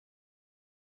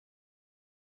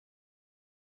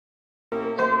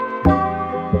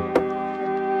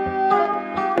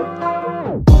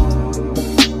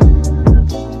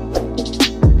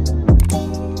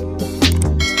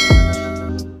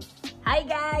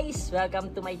guys!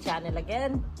 Welcome to my channel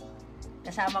again.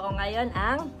 Kasama ko ngayon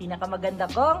ang pinakamaganda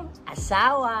kong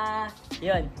asawa.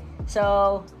 Yun.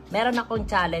 So, meron akong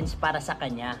challenge para sa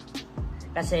kanya.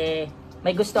 Kasi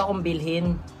may gusto akong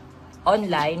bilhin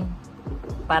online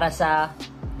para sa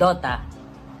Dota.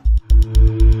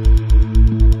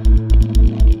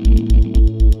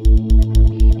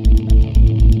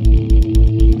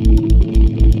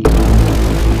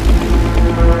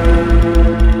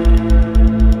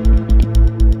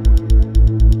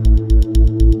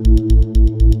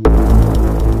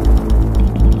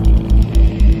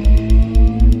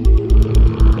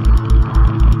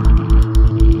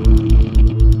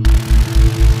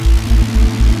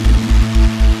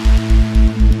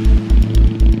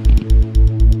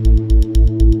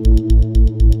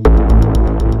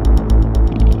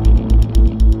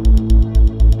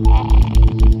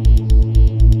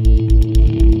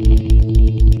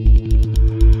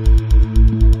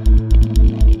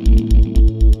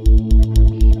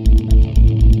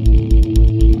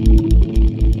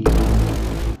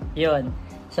 Yun.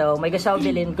 So, may gusto akong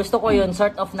bilhin. Gusto ko yun,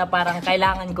 sort of na parang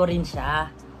kailangan ko rin siya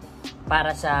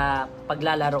para sa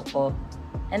paglalaro ko.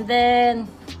 And then,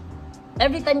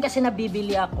 every time kasi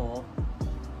nabibili ako,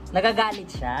 nagagalit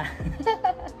siya.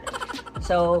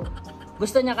 So,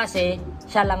 gusto niya kasi,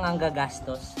 siya lang ang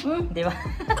gagastos. Di ba?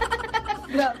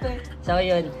 Grabe. So,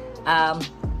 yun.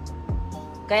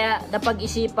 Kaya,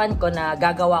 napag-isipan ko na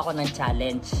gagawa ko ng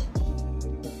challenge.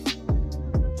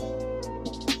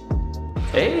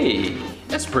 Hey,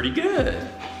 that's pretty good.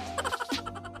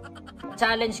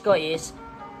 Challenge ko is,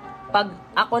 pag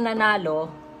ako nanalo,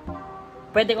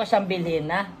 pwede ko siyang bilhin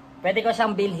na. Pwede ko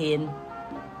siyang bilhin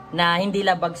na hindi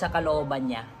labag sa kalooban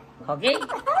niya. Okay?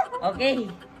 Okay.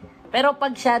 Pero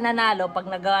pag siya nanalo, pag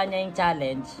nagawa niya yung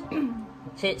challenge,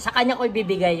 sa kanya ko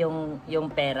ibibigay yung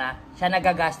pera. Siya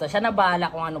nagagastos. Siya na bahala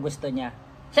kung ano gusto niya.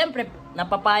 Siyempre,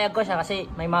 napapayag ko siya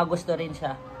kasi may mga gusto rin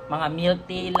siya. Mga milk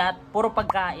tea, lahat, puro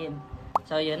pagkain.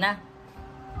 So, yun na.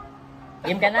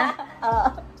 Game ka na?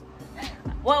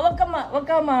 Wag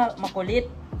ka makulit.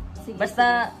 Sige,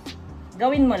 basta,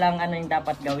 gawin mo lang ano yung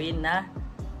dapat gawin na.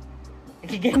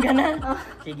 Game ka na?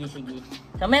 Sige, sige.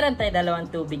 So, meron tayo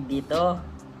dalawang tubig dito.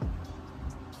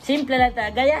 Simple lang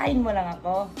tayo. Gayahin mo lang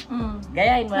ako.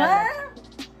 Gayahin mo lang.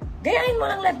 Gayahin mo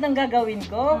lang lahat ng gagawin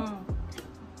ko.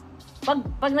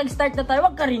 Pag nag-start na tayo,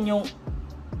 wag ka rin yung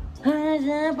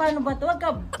paano ba ito? Wag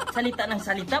ka salita ng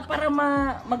salita para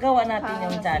magawa natin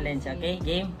yung challenge, okay?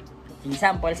 Game? Sige,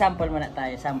 sample muna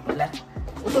tayo. Sample, ha?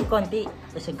 Usog konti.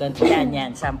 Usog konti.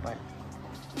 Yan, sample.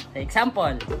 So,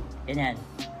 example. Ganyan.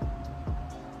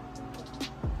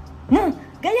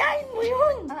 Gayahin mo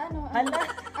yun! Ano? Hala?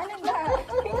 Ano ba?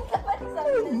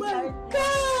 Oh my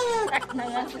God! Na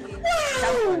nga.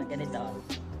 Sample, ganito.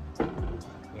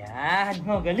 Yan.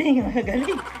 Magaling.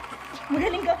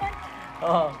 Magaling ka pa.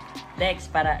 Oh,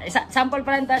 next para sample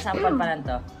pa lang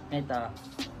to. Ito.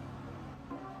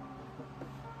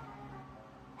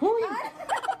 Huy.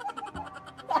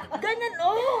 Ganyan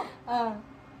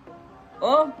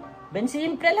Oh, ben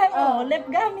simple lang left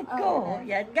gamit ko.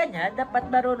 Yan ganyan, dapat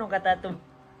marunong ka tato.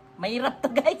 Mahirap to,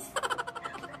 guys.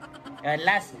 Yan,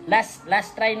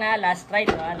 last try na, last try.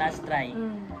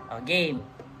 Oh, game.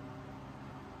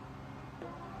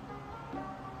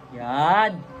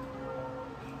 Yan.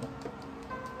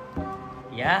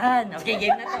 Yan. Okay,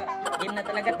 game na to. Game na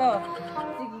talaga to.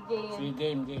 Sige,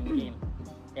 game. Sige, game.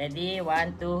 Ready?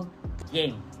 1, 2,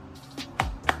 game.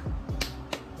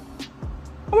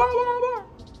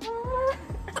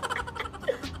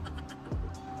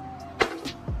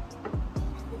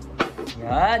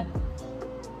 Yan.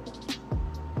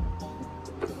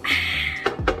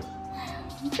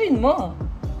 Ituin mo.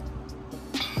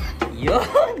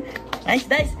 Yun.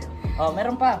 Nice. Oh,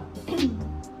 meron pa.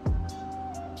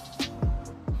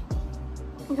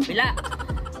 Kapila.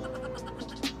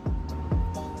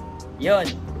 Yun.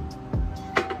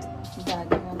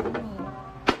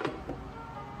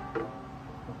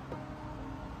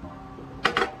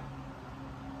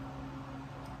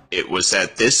 It was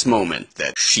at this moment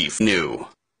that she knew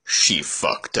she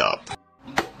fucked up.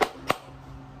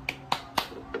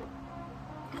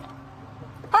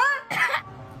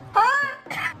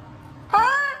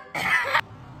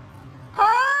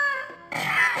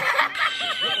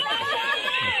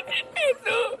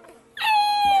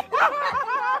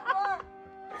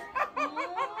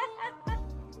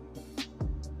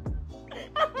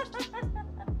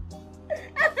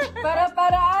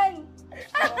 Paraan.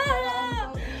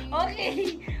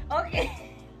 Okay.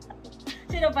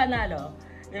 Sino panalo?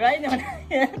 Di ba?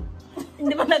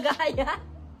 Hindi mo nagaya?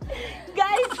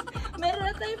 Guys, meron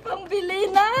na tayo pang bili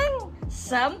ng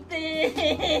something.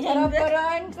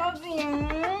 Para-paraan kami.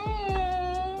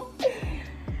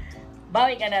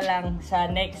 Bawi ka na lang sa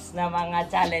next na mga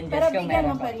challenges Pero kung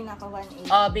bigyan meron mo pa. pa rin ako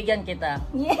 1.8. Oh, bigyan kita.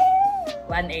 Yeah!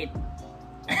 1.8.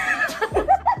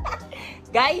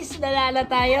 Guys, nalala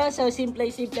tayo. So,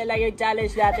 simple-simple lang yung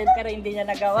challenge natin pero hindi niya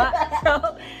nagawa.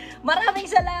 So,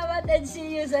 maraming salamat and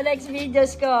see you sa next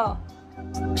videos ko.